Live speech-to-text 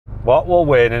What will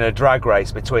win in a drag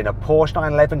race between a Porsche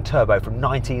 911 Turbo from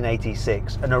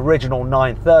 1986, an original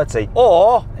 930,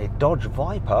 or a Dodge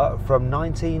Viper from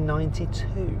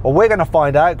 1992? Well, we're going to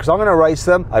find out because I'm going to race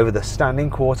them over the standing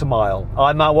quarter mile.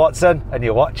 I'm Matt Watson and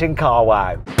you're watching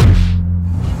Carwow.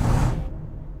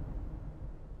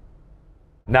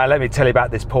 Now let me tell you about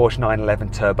this Porsche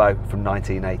 911 Turbo from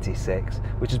 1986,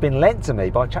 which has been lent to me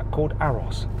by a chap called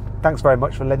Aros. Thanks very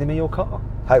much for lending me your car.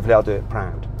 Hopefully I'll do it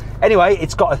proud. Anyway,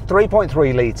 it's got a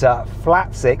 3.3 litre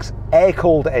flat six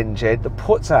air-cooled engine that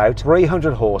puts out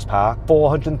 300 horsepower,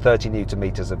 430 newton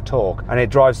meters of torque, and it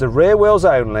drives the rear wheels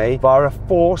only via a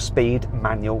 4-speed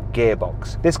manual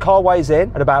gearbox. This car weighs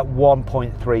in at about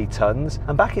 1.3 tons,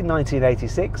 and back in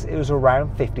 1986 it was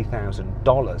around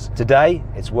 $50,000. Today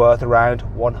it's worth around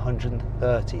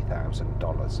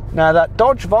 $130,000. Now that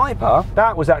Dodge Viper,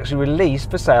 that was actually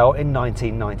released for sale in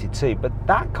 1992, but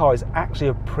that car is actually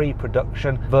a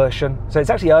pre-production version, so it's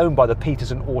actually owned by the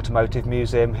Peterson Automotive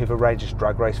Museum, who've arranged this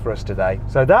drag race for us today.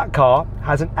 So that car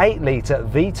has an 8-litre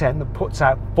V10 that puts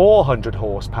out 400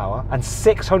 horsepower and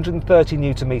 630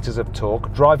 newton meters of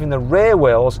torque, driving the rear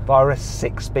wheels via a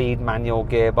 6-speed manual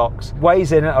gearbox.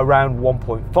 Weighs in at around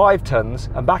 1.5 tons,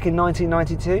 and back in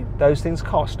 1992 those things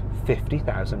cost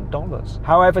 $50,000.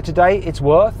 However, today it's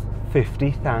worth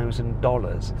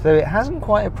 $50,000. So it hasn't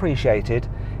quite appreciated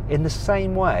in the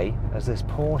same way as this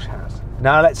Porsche has.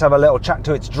 Now let's have a little chat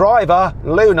to its driver,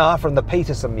 Luna from the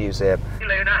Peterson Museum. Hey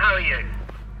Luna, how are you?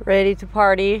 Ready to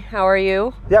party. How are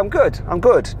you? Yeah, I'm good.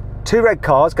 2 red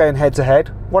cars going head to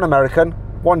head, 1 American,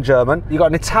 1 German. You got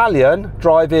an Italian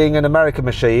driving an American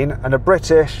machine and a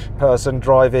British person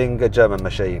driving a German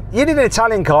machine. You need an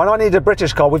Italian car and I need a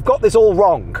British car. We've got this all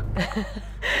wrong.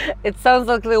 It sounds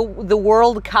like the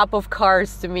World Cup of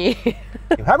cars to me.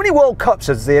 How many World Cups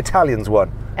has the Italians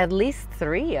won? At least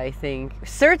 3, I think.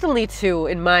 Certainly 2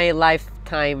 in my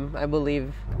lifetime, I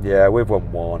believe. Yeah, we've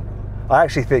won 1. I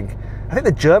think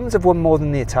the Germans have won more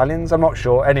than the Italians. I'm not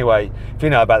sure. Anyway, if you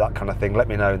know about that kind of thing, let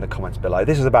me know in the comments below.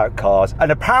 This is about cars.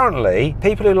 And apparently,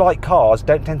 people who like cars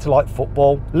don't tend to like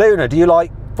football. Luna, do you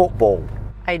like football?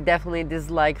 I definitely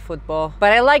dislike football,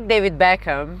 but I like David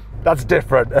Beckham. That's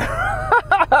different.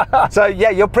 So yeah,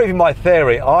 you're proving my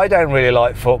theory. I don't really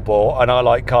like football and I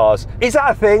like cars. Is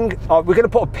that a thing? We're going to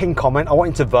put a pin comment. I want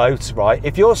you to vote, right?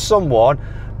 If you're someone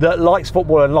that likes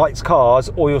football and likes cars,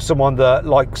 or you're someone that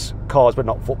likes cars but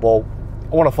not football,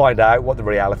 I want to find out what the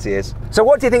reality is. So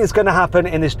what do you think is going to happen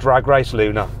in this drag race,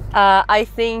 Luna? I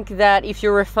think that if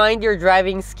you refined your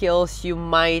driving skills, you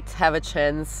might have a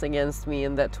chance against me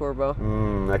in that turbo.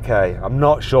 Okay, I'm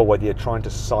not sure whether you're trying to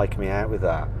psych me out with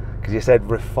that, because you said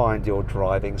refined your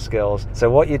driving skills. So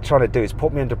what you're trying to do is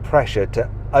put me under pressure to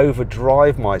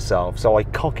overdrive myself so I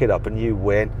cock it up and you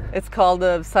win. It's called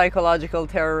psychological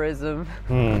terrorism.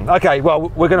 Okay,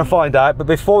 well, we're going to find out, but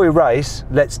before we race,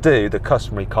 let's do the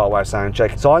customary Carwow sound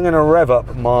check. So I'm going to rev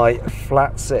up my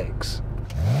flat six.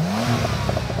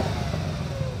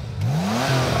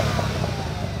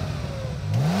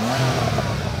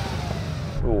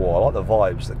 Ooh, I like the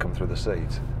vibes that come through the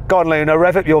seat. Go on, Luna,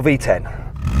 rev up your V10.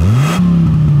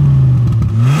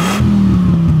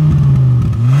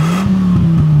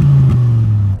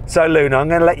 So Luna, I'm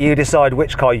going to let you decide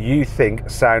which car you think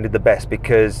sounded the best,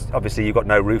 because obviously you've got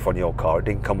no roof on your car, it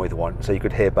didn't come with one, so you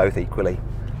could hear both equally.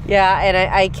 Yeah, and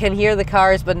I can hear the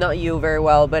cars but not you very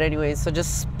well, but anyways, so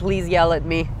just please yell at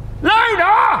me. Luna!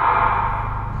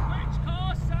 Which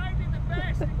car sounded the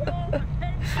best in your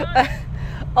opinion?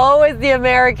 Always the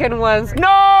American ones.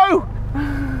 No!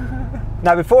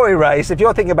 Now before we race, if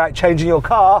you're thinking about changing your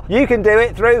car, you can do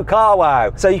it through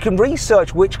Carwow. So you can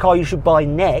research which car you should buy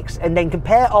next and then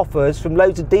compare offers from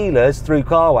loads of dealers through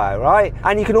Carwow, right?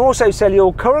 And you can also sell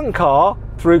your current car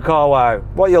through Carwow.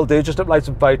 What you'll do, just upload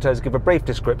some photos, give a brief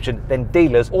description, then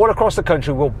dealers all across the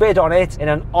country will bid on it in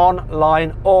an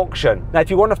online auction. Now if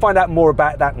you want to find out more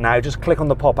about that now, just click on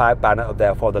the pop-out banner up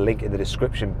there for the link in the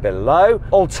description below.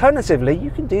 Alternatively, you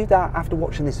can do that after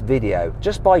watching this video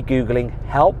just by googling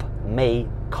 "help me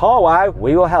Carwow."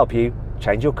 We will help you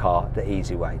change your car the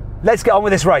easy way. Let's get on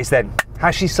with this race then.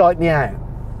 Has she psyched me out?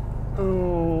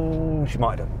 Oh, she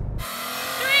might have done. 3,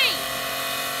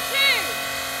 2,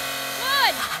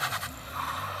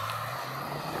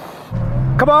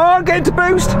 1. Come on, get into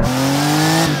boost.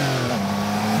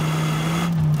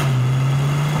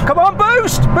 Come on,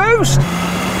 boost, boost.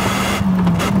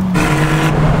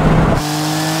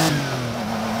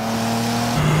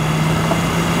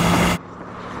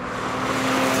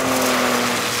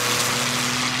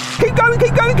 Keep going,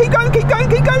 keep going, keep going, keep going,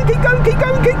 keep going, keep going, keep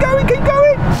going, keep going, keep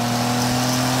going.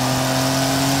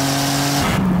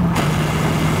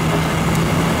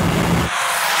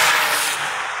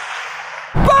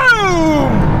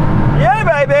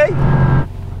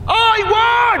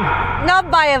 up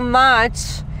by a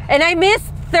much, and I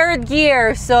missed third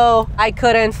gear, so I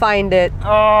couldn't find it.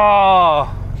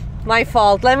 Oh, My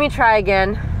fault. Let me try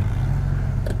again.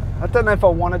 I don't know if I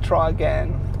want to try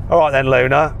again. All right then,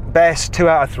 Luna. Best 2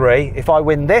 out of 3. If I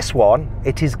win this one,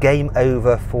 it is game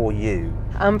over for you.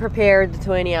 I'm prepared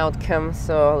to any outcome,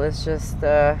 so let's just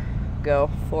go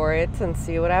for it and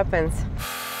see what happens. 3,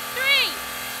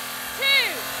 2,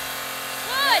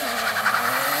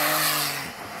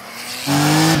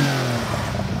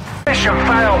 1. Mission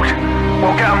failed.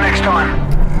 We'll get them next time.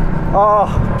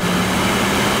 Oh.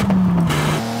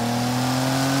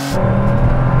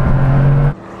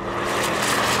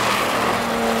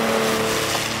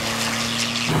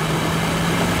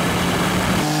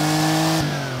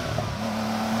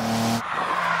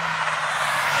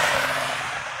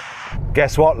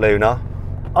 Guess what, Luna?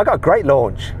 I got a great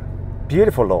launch,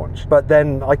 beautiful launch, but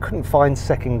then I couldn't find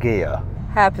second gear.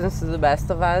 Happens to the best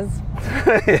of us.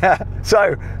 Yeah,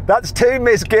 so that's 2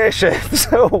 missed gear shifts,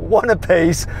 1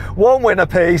 apiece, 1 win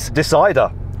apiece,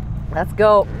 decider. Let's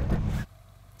go.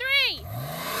 3, 2,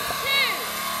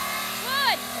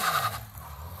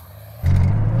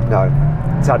 1. No,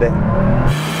 it's had it.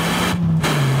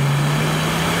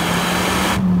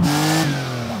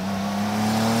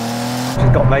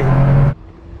 She's got me.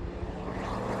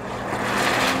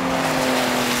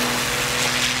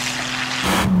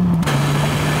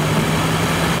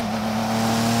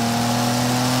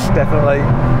 Definitely.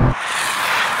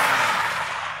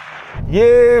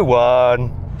 You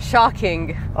won.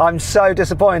 Shocking. I'm so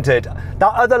disappointed.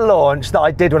 That other launch that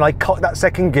I did when I cocked that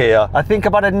second gear, I think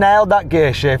if I'd have nailed that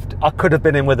gear shift, I could have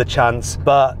been in with a chance.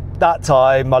 But that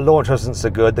time, my launch wasn't so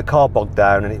good. The car bogged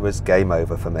down and it was game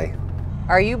over for me.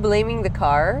 Are you blaming the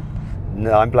car?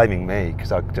 No, I'm blaming me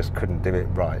because I just couldn't do it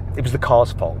right. It was the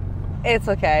car's fault. It's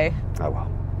okay. Oh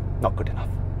well, not good enough.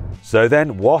 So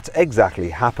then what exactly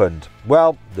happened?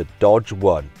 Well, the Dodge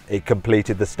won. It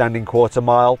completed the standing quarter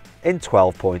mile in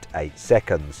 12.8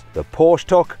 seconds. The Porsche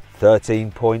took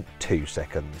 13.2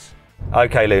 seconds.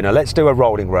 Okay, Luna, let's do a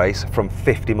rolling race from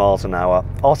 50 miles an hour.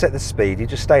 I'll set the speed, you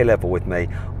just stay level with me.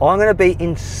 I'm going to be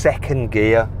in second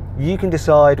gear. You can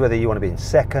decide whether you want to be in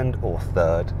second or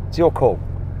third. It's your call.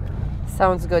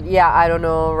 Sounds good. Yeah, I don't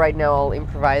know. Right now I'll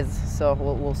improvise, so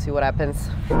we'll see what happens.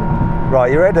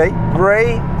 Right, you ready?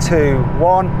 3, 2,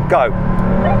 1, go.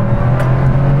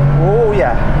 Oh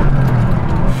yeah.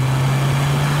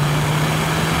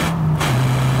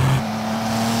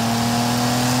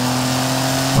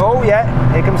 Oh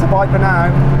yeah, here comes the Viper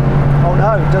now. Oh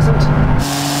no, it doesn't.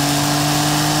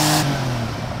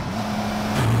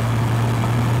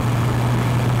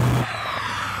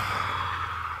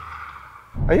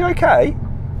 Are you okay?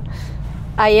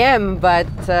 I am, but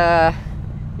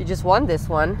you just won this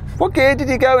one. What gear did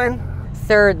you go in?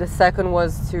 Third. The second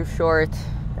was too short,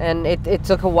 and it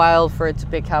took a while for it to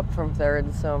pick up from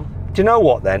third, so. Do you know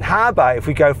what then? How about if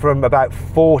we go from about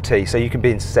 40 so you can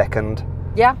be in second?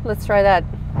 Yeah, let's try that.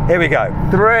 Here we go.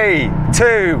 3,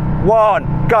 2,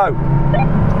 1, go.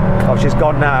 Oh, she's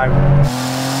gone now.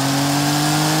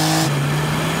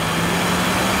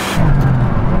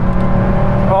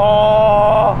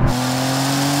 Oh!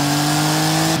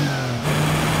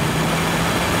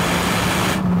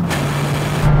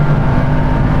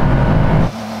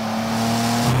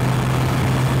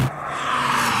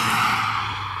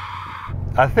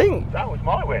 I think that was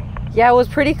my win. Yeah, it was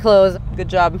pretty close. Good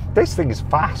job. This thing is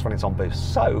fast when it's on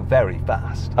boost, so very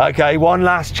fast. Okay, one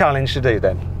last challenge to do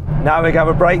then. Now we have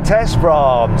a brake test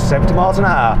from 70 miles an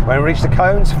hour. When we reach the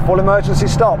cones, full emergency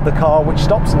stop. The car which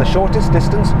stops in the shortest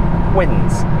distance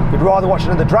wins. If you'd rather watch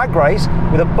another drag race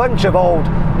with a bunch of old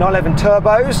 911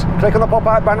 turbos, click on the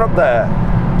pop-out banner up there.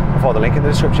 I'll follow the link in the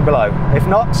description below. If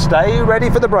not, stay ready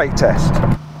for the brake test.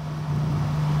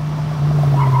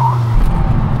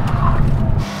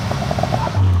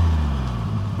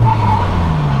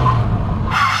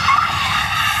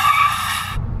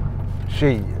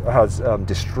 She has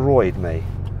destroyed me.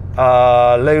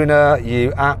 Luna,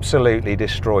 you absolutely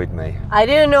destroyed me. I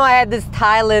didn't know I had this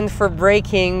talent for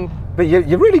braking. But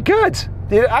you're really good.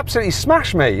 You absolutely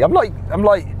smashed me. I'm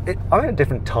in a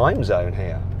different time zone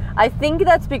here. I think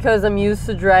that's because I'm used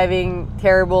to driving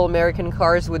terrible American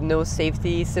cars with no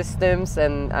safety systems,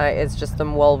 and it's just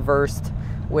I'm well versed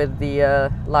with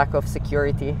the lack of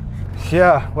security.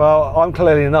 Yeah, well, I'm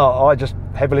clearly not. I just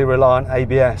heavily rely on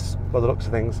ABS by the looks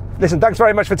of things. Listen, thanks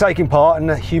very much for taking part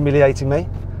and humiliating me.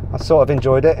 I sort of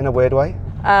enjoyed it in a weird way.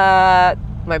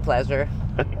 My pleasure.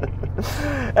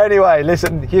 Anyway,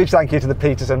 listen, huge thank you to the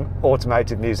Peterson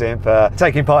Automotive Museum for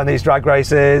taking part in these drag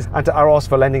races, and to Aros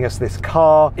for lending us this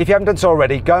car. If you haven't done so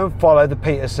already, go and follow the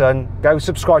Peterson, go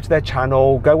subscribe to their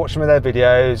channel, go watch some of their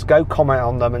videos, go comment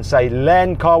on them and say,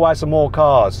 Len, carwow some more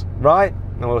cars, right?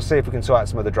 And we'll see if we can sort out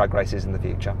some other drag races in the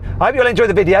future. I hope you'll enjoy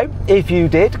the video. If you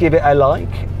did, give it a like.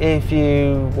 If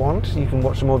you want, you can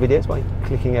watch some more videos by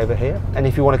clicking over here. And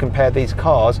if you want to compare these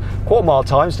cars quarter mile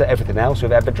times to everything else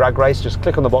we've ever drag raced, just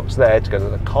click on the box there to go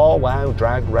to the Carwow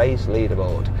Drag Race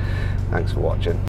leaderboard. Thanks for watching.